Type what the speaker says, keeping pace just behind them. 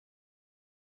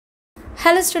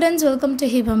Hello students, welcome to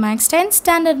Hiba Max 10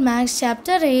 Standard Max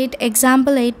Chapter 8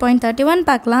 Example 8.31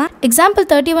 பார்க்கலாம். Example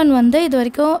 31 வந்து இது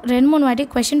வரைக்கும் 2-3 வாட்டி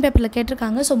question paperல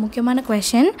கேட்டிருக்காங்க. So முக்கியமான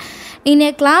question. In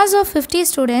a class of 50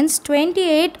 students,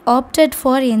 28 opted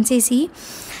for NCC,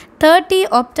 30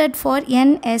 opted for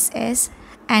NSS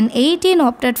and 18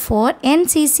 opted for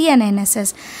NCC and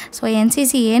NSS. So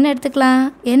NCC A ன்னு எடுத்துக்கலாம்,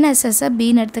 NSS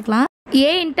B ன்னு எடுத்துக்கலாம்,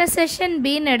 A intersection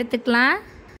B ன்னு எடுத்துக்கலாம்.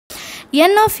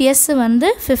 N of S வந்து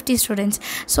 50 students.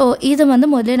 So இது வந்து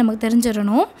முதல்ல நமக்கு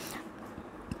தெரிஞ்சிரணும்.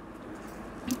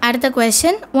 அடுத்த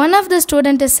question, one of the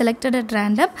student is selected at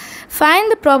random. Find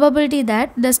the probability that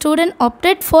the student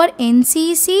opted for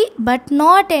NCC but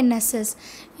not NSS.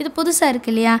 இது புதுசா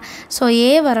இருக்கு இல்லையா? So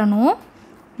A வரணும்.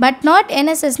 But not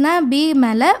NSS னா B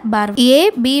மேல பார். A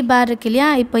B பார் இருக்கு இல்லையா?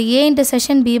 இப்போ A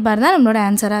intersection B பார் தான் நம்மளோட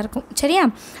ஆன்சரா இருக்கும். சரியா?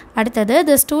 அடுத்தது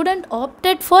the student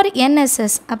opted for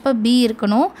NSS. அப்ப B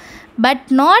இருக்கணும். But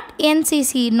not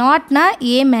NCC. Not na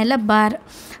A மேல பார்.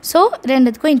 So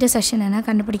ரெண்டுத்துக்கும் intersection என்ன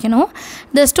கண்டுபிடிக்கணும்.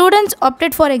 The students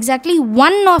opted for exactly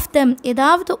one of them.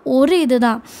 ஏதாவது ஒரு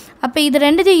இதுதான். அப்ப இது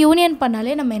ரெண்டுத்தையும் யூனியன்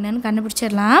பண்ணாலே நம்ம என்னன்னு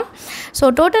கண்டுபிடிச்சிடலாம்.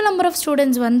 So total number of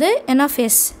students வந்து N of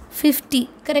S 50.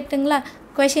 கரெக்ட்டுங்களா?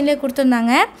 questionலே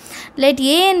கொடுத்திருந்தாங்க. Let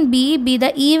A and B be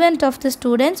the event of the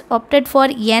students opted for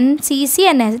NCC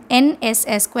and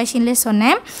NSS. questionலே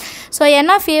சொன்னேன். So N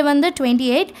of A வந்து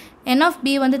 28, N of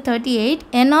B வந்து 38,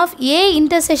 N of A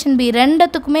intersection B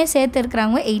ரெண்டுத்துக்குமே சேர்த்து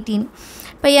இருக்கிறாங்க 18.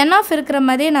 இப்போ N of இருக்கிற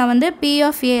மாதிரி நான் வந்து P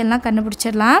of A எல்லாம்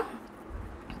கண்டுபிடிச்சிடலாம்.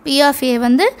 P of A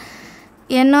வந்து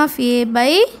N of A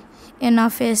by N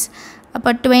of S.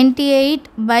 அப்போ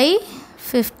 28 by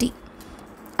 50.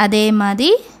 அதே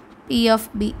மாதிரி P of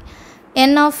B.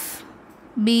 N of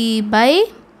B by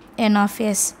N of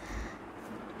S.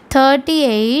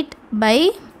 38 by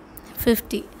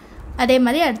 50. அதே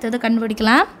மாதிரி அடுத்தது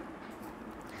கண்டுபிடிக்கலாம்.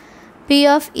 P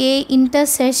of A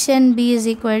intersection B is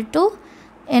equal to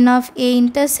N of A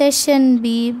intersection B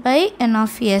by N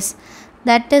of S.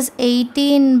 That is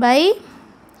 18 by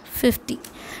 50.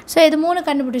 So இது மூணு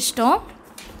கண்டுபிடிச்சிட்டோம்.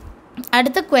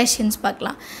 அடுத்த questions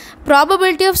பார்க்கலாம்.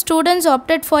 Probability of students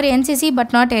opted for NCC but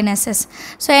not NSS.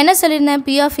 So என்ன சொல்லிருந்தேன்?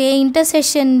 P of A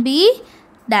intersection B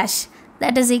dash.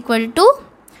 That is equal to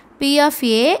P of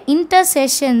A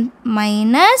intersection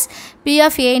minus P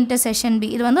of A intersection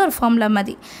B. இது வந்து ஒரு formula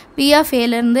மாதிரி. P of A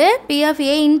லேருந்து P of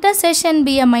A intersection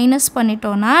B minus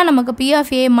பண்ணிட்டோன்னா நமக்கு P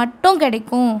of A மட்டும்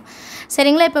கிடைக்கும்.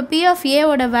 சரிங்களா? இப்போ P of A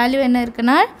ஓட வேல்யூ என்ன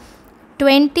இருக்குன்னா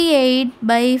 28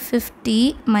 by 50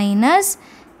 minus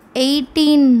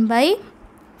 18 by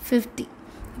 50.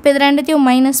 இப்போ இது ரெண்டுத்தையும்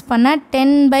மைனஸ் பண்ணால்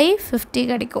 10 by 50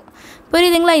 கிடைக்கும்.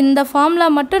 புரியுதுங்களா? இந்த ஃபார்முலா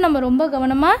மட்டும் நம்ம ரொம்ப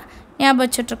கவனமாக ஞாபகம்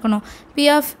வச்சுட்ருக்கணும். P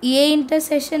of A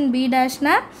intersection B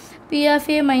dashனா P of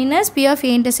A minus P of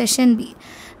A intersection B.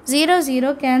 0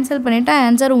 0 cancel பண்ணிட்டா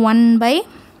ஆன்சர் 1 by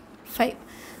 5.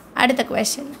 அடுத்த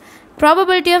question.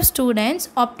 Probability of students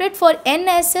opted for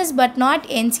NSS but not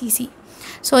NCC.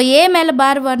 So A மேலே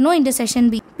பார் வரணும், intersection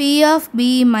B. P of B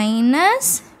minus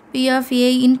P of A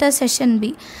intersection B.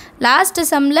 Last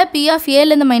சம்மில் P of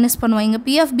Aலேருந்து minus பண்ணுவோம். இங்கே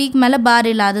P of Bக்கு மேலே பார்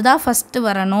இல்லை, அதுதான் ஃபஸ்ட்டு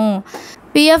வரணும்.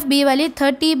 P of B value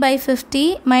 30 by 50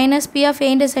 minus P of A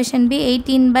intersection B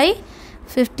 18 by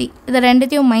 50. இதை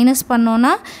ரெண்டுத்தையும் மைனஸ்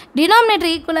பண்ணோன்னா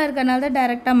டினாமினேட்டர் ஈக்குவலாக இருக்கிறனால தான்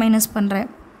டைரெக்டாக மைனஸ் பண்ணுறேன்.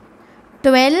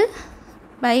 12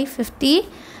 by 50.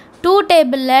 2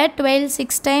 டேபிளில் 12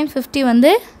 6 times 50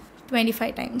 வந்து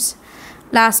 25 times.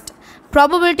 Last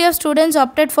probability of students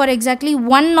opted for exactly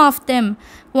one of them.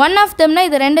 One of themனா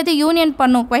இது ரெண்டுத்தையும் யூனியன்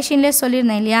பண்ணும். questionலே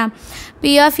சொல்லியிருந்தேன் இல்லையா?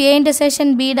 P of A intersection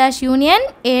B dash union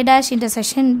A dash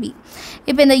intersection B.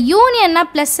 இப்போ இந்த யூனியன்னா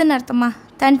ப்ளஸ்ன்னு அர்த்தமா?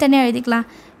 தனித்தனியாக எழுதிக்கலாம்.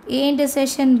 A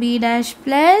intersection B dash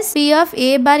plus P of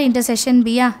A bar intersection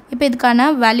B. இப்போ இதுக்கான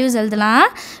வேல்யூஸ் எழுதலாம்.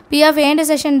 P of A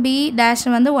intersection B dash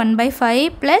வந்து 1 by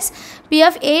 5 plus P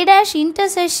of A dash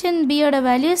intersection B ஓட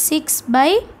வேல்யூ 6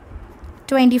 by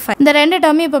 25. இந்த ரெண்டு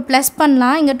டேர்மையும் இப்போ ப்ளஸ்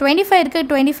பண்ணலாம். இங்கே 25 இருக்குது,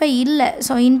 25 இல்லை.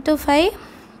 So into 5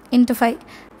 into 5.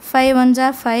 5 1s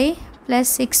are 5 plus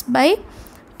 6 by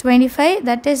 25.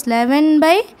 That is 11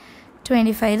 by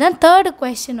 25. தான் தேர்டு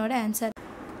கொஸ்டினோட ஆன்சர்.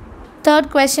 தேர்ட்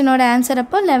கொஸ்டினோட ஆன்சர்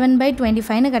அப்போ 11 by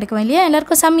 25ன்னு கிடைக்கும் இல்லையா?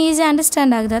 எல்லாருக்கும் சம் ஈஸியாக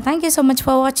அண்டர்ஸ்டாண்ட் ஆகுதா? தேங்க்யூ ஸோ மச்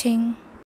ஃபார் வாட்சிங்.